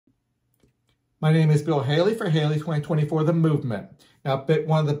My name is Bill Haley for Haley 2024 The Movement. Now,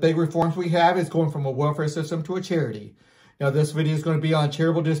 one of the big reforms we have is going from a welfare system to a charity. Now, this video is going to be on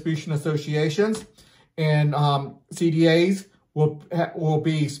charitable distribution associations, and CDAs will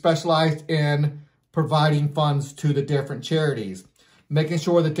be specialized in providing funds to the different charities, making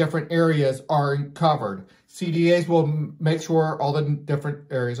sure the different areas are covered. CDAs will make sure all the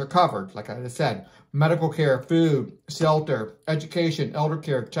different areas are covered, like I just said. Medical care, food, shelter, education, elder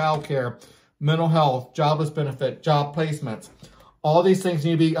care, child care, mental health, jobless benefit, job placements. All these things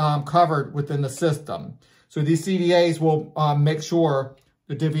need to be covered within the system. So these CDAs will make sure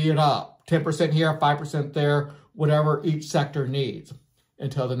to divvy it up. 10% here, 5% there, whatever each sector needs.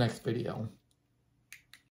 Until the next video.